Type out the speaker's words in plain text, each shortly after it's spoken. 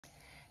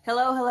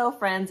Hello,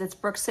 friends. It's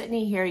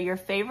Brooke-Sidney here, your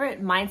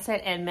favorite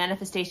mindset and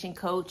manifestation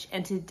coach.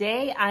 And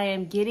today I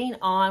am getting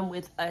on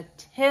with a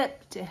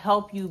tip to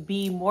help you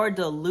be more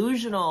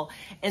delusional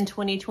in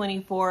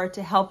 2024,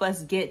 to help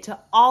us get to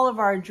all of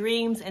our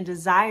dreams and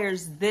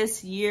desires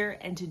this year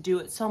and to do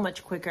it so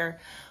much quicker.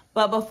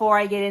 But before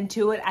I get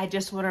into it, I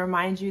just want to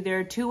remind you there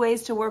are two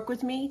ways to work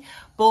with me.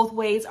 Both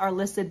ways are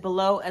listed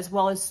below, as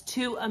well as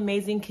two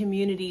amazing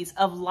communities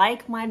of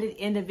like-minded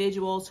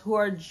individuals who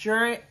are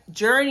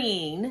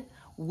journeying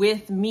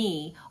with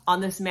me on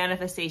this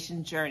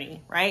manifestation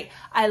journey, right?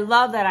 I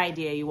love that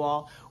idea, you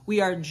all. We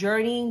are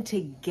journeying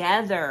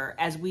together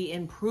as we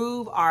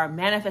improve our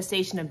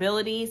manifestation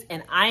abilities,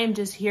 and I am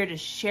just here to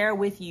share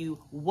with you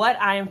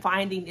what I am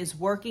finding is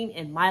working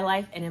in my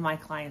life and in my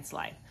clients'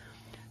 life.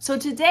 So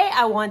today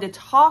I wanted to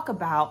talk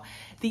about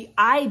the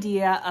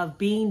idea of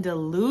being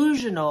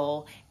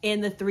delusional in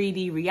the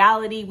 3D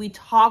reality. We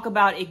talk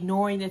about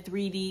ignoring the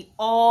 3D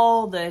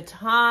all the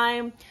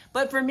time,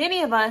 but for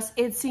many of us,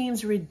 it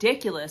seems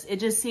ridiculous. It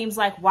just seems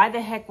like, why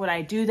the heck would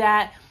I do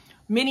that?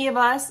 Many of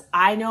us,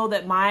 I know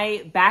that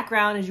my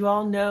background, as you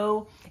all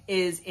know,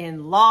 is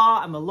in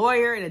law. I'm a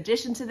lawyer in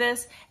addition to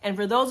this. And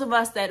for those of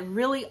us that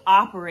really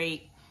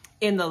operate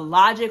in the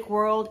logic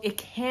world, it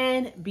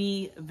can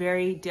be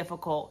very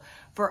difficult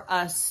for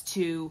us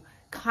to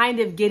kind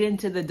of get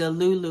into the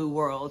DELULU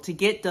world, to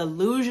get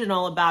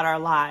delusional about our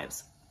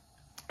lives.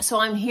 So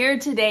I'm here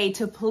today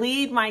to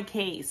plead my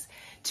case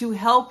to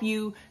help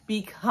you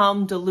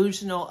become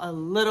delusional a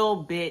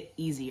little bit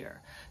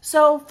easier.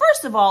 So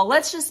first of all,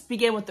 let's just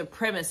begin with the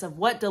premise of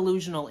what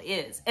delusional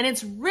is. And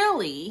it's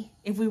really,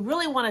 if we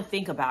really want to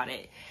think about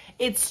it,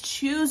 it's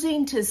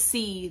choosing to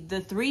see the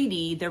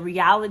 3D, the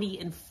reality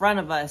in front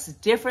of us,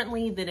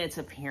 differently than it's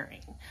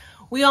appearing.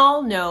 We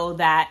all know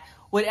that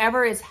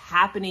whatever is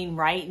happening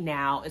right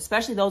now,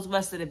 especially those of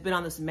us that have been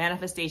on this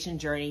manifestation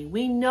journey,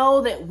 we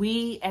know that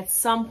we at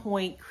some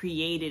point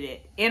created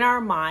it. In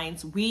our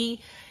minds,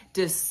 we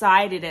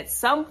decided at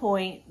some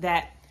point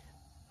that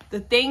the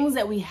things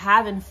that we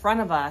have in front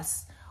of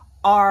us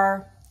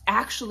are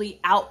actually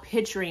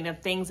outpicturing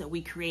of things that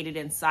we created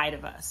inside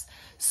of us.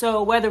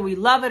 So whether we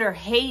love it or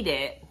hate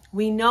it,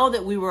 we know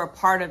that we were a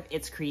part of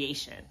its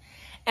creation.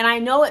 And I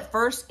know at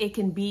first it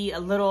can be a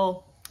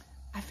little,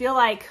 I feel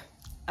like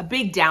a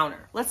big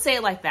downer. Let's say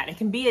it like that. It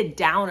can be a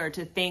downer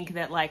to think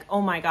that, like,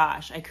 oh my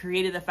gosh, I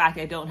created the fact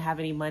that I don't have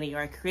any money,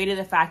 or I created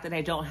the fact that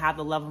I don't have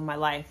the love of my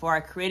life, or I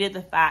created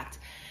the fact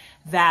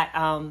that,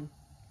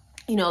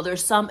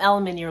 there's some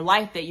element in your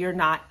life that you're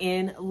not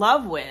in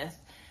love with.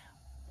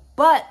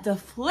 But the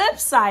flip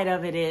side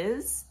of it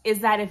is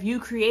that if you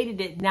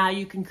created it, now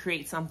you can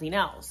create something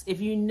else. If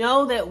you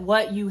know that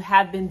what you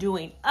have been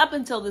doing up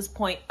until this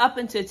point, up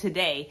until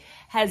today,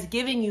 has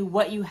given you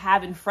what you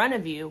have in front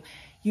of you,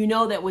 you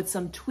know that with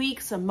some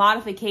tweaks, some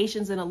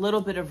modifications, and a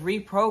little bit of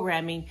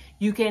reprogramming,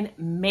 you can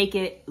make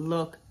it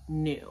look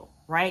new,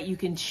 right? You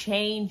can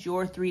change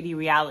your 3D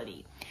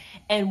reality.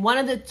 And one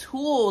of the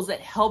tools that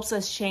helps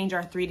us change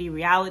our 3D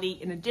reality,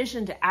 in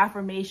addition to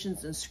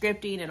affirmations and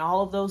scripting and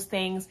all of those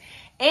things,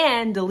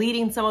 and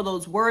deleting some of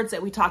those words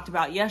that we talked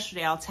about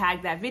yesterday, I'll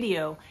tag that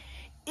video,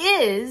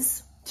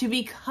 is to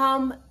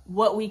become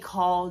what we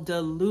call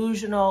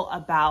delusional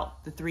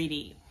about the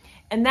 3D.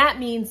 And that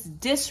means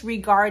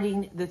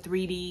disregarding the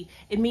 3D.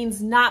 It means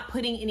not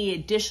putting any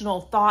additional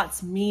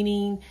thoughts,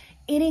 meaning,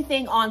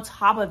 anything on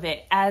top of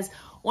it. As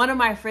one of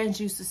my friends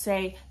used to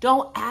say,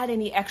 don't add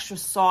any extra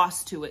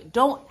sauce to it.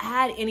 Don't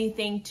add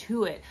anything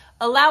to it.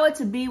 Allow it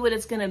to be what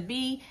it's going to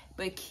be,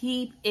 but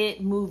keep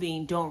it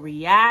moving. Don't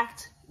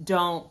react.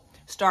 Don't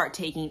start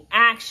taking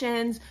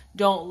actions.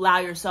 Don't allow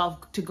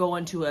yourself to go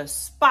into a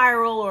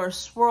spiral or a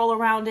swirl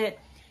around it.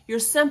 You're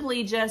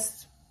simply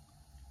just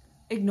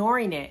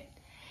ignoring it.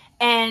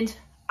 And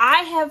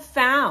I have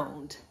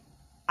found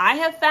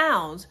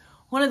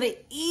one of the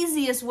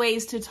easiest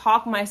ways to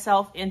talk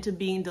myself into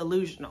being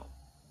delusional.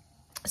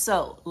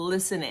 So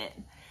listen in.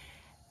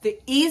 The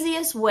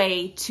easiest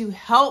way to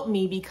help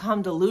me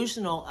become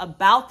delusional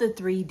about the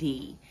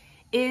 3D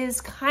is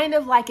kind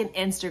of like an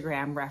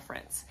Instagram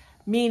reference,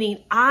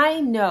 meaning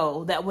I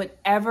know that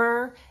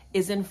whatever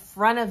is in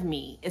front of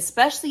me,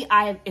 especially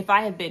if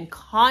I have been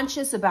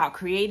conscious about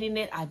creating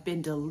it, I've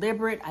been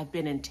deliberate, I've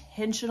been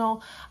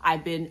intentional,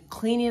 I've been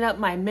cleaning up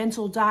my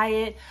mental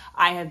diet,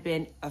 I have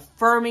been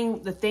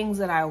affirming the things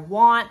that I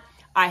want,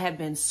 I have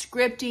been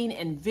scripting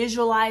and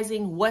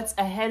visualizing what's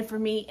ahead for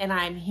me, and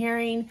I'm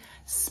hearing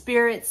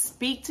Spirit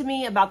speak to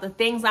me about the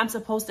things I'm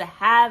supposed to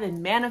have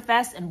and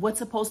manifest and what's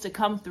supposed to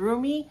come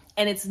through me,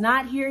 and it's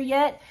not here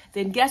yet,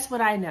 then guess what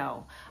I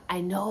know? I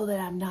know that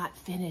I'm not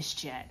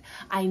finished yet.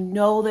 I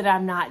know that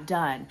I'm not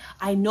done.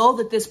 I know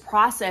that this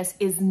process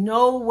is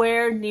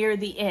nowhere near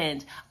the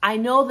end. I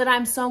know that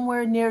I'm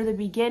somewhere near the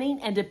beginning,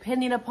 and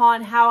depending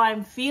upon how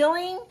I'm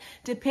feeling,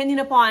 depending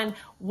upon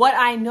what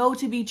I know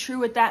to be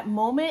true at that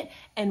moment,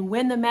 and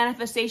when the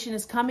manifestation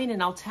is coming,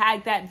 and I'll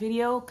tag that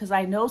video because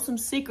I know some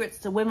secrets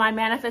to when my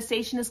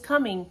manifestation is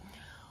coming,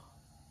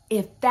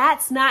 If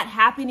that's not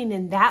happening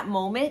in that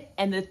moment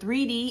and the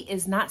 3D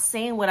is not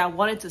saying what I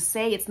want it to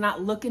say, it's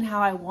not looking how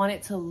I want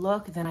it to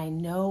look, then I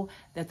know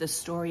that the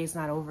story is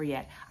not over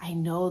yet. I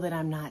know that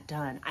I'm not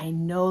done. I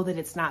know that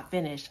it's not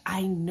finished.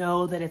 I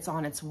know that it's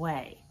on its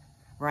way,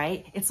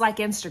 right? It's like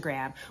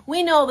Instagram.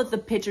 We know that the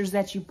pictures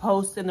that you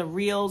post and the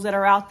reels that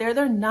are out there,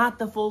 they're not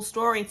the full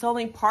story. It's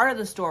only part of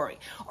the story.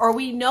 Or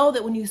we know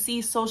that when you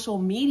see social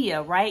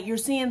media, right, you're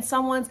seeing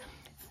someone's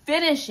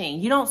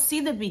finishing. You don't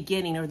see the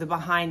beginning or the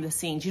behind the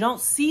scenes. You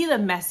don't see the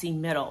messy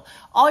middle.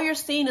 All you're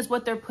seeing is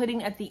what they're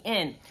putting at the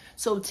end.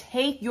 So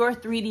take your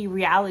 3D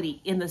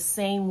reality in the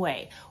same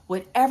way.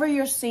 Whatever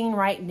you're seeing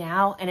right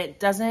now and it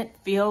doesn't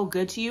feel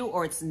good to you,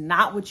 or it's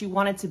not what you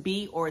want it to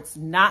be, or it's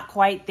not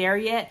quite there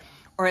yet,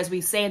 or as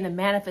we say in the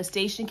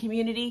manifestation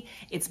community,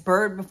 it's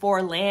bird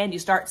before land. You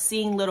start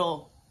seeing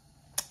little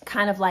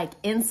kind of like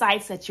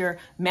insights that your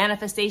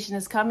manifestation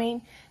is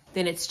coming,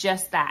 then it's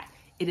just that.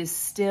 It is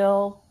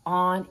still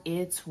on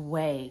its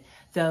way.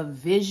 The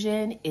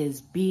vision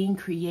is being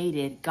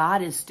created.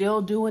 God is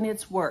still doing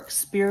its work.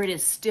 Spirit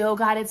has still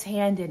got its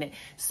hand in it.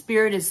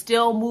 Spirit is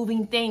still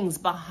moving things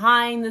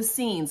behind the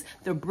scenes.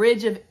 The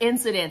bridge of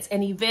incidents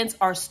and events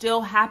are still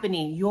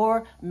happening.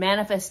 Your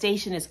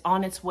manifestation is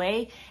on its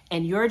way,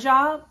 and your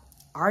job,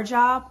 our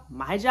job,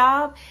 my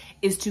job,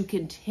 is to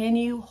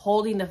continue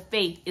holding the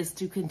faith, is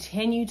to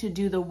continue to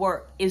do the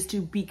work, is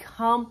to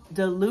become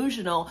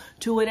delusional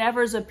to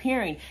whatever's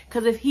appearing.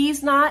 Because if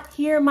he's not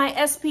here,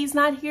 my SP's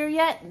not here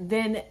yet,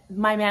 then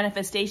my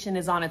manifestation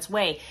is on its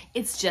way.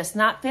 It's just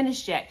not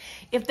finished yet.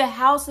 If the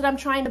house that I'm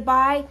trying to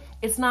buy,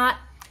 it's not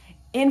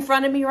in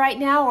front of me right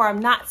now, or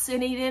I'm not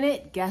sitting in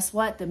it, guess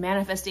what? The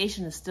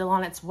manifestation is still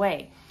on its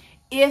way.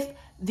 If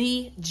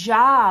the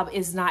job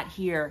is not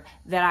here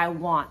that I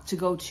want to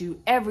go to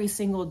every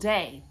single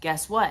day,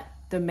 guess what?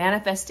 The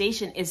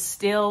manifestation is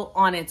still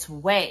on its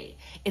way.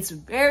 It's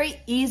very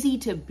easy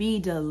to be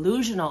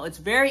delusional. It's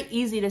very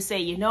easy to say,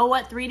 you know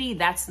what, 3D,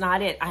 that's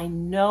not it. I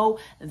know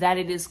that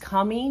it is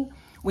coming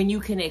when you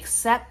can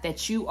accept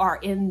that you are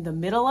in the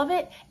middle of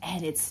it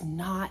and it's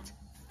not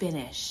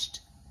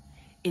finished.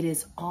 It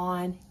is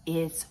on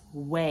its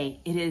way.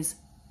 It is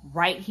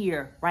right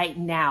here, right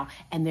now.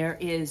 And there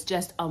is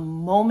just a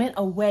moment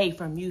away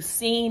from you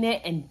seeing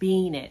it and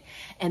being it.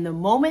 And the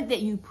moment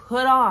that you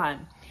put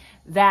on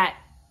that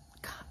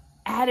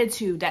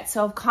attitude, that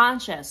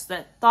self-conscious,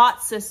 that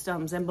thought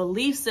systems and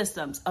belief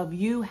systems of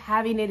you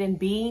having it and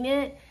being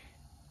it,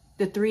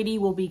 the 3D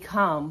will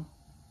become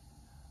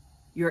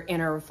your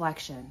inner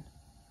reflection.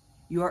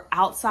 Your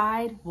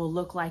outside will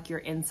look like your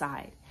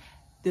inside.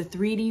 The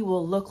 3D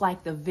will look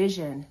like the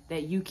vision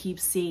that you keep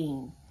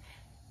seeing.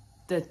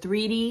 The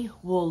 3D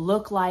will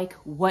look like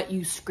what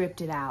you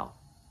scripted out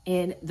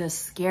in the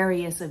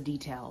scariest of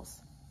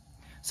details.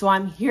 So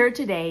I'm here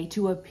today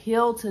to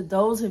appeal to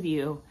those of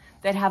you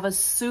that have a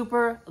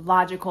super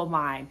logical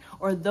mind,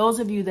 or those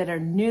of you that are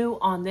new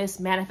on this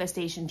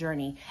manifestation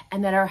journey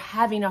and that are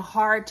having a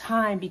hard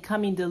time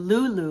becoming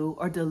DELULU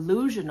or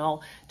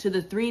delusional to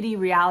the 3D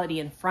reality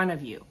in front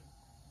of you.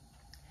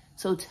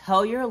 So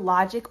tell your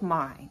logic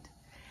mind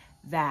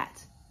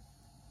that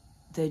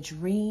the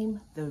dream,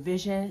 the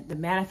vision, the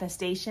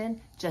manifestation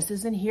just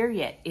isn't here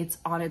yet. It's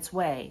on its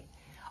way.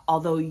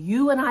 Although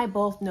you and I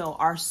both know,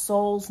 our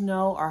souls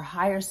know, our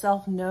higher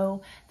self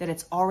know that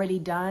it's already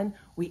done.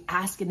 We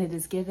ask and it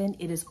is given.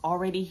 It is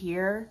already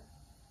here.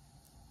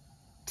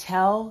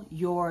 Tell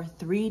your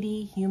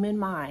 3D human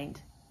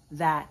mind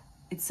that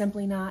it's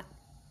simply not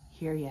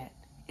here yet.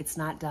 It's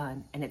not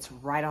done, and it's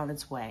right on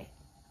its way,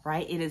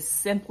 right? It is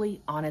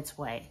simply on its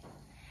way,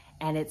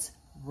 and it's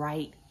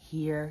right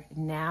here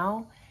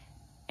now.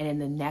 And in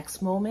the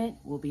next moment,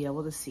 we'll be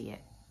able to see it.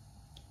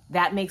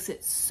 That makes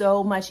it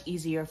so much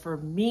easier for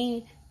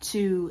me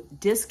to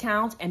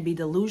discount and be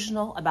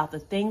delusional about the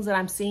things that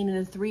I'm seeing in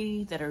the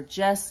 3D that are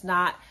just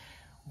not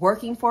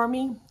working for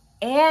me.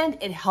 And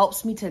it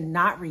helps me to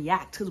not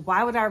react. Because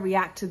why would I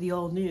react to the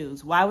old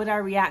news? Why would I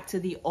react to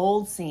the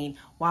old scene?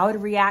 Why would I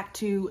react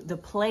to the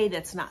play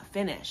that's not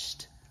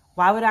finished?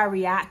 Why would I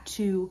react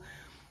to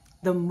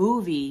the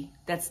movie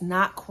that's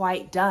not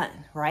quite done,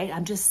 right?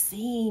 I'm just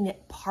seeing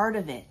part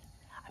of it.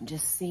 I'm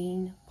just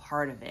seeing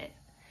part of it.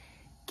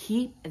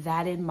 Keep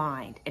that in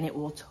mind, and it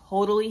will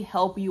totally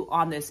help you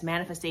on this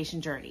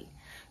manifestation journey.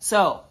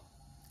 So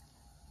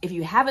if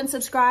you haven't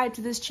subscribed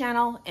to this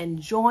channel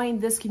and joined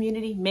this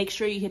community, make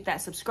sure you hit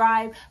that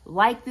subscribe,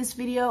 like this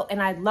video,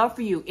 and I'd love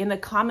for you in the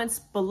comments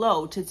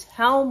below to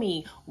tell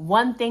me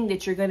one thing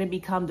that you're going to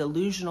become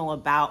delusional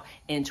about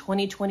in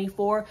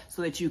 2024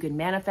 so that you can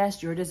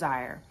manifest your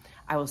desire.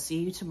 I will see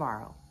you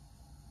tomorrow.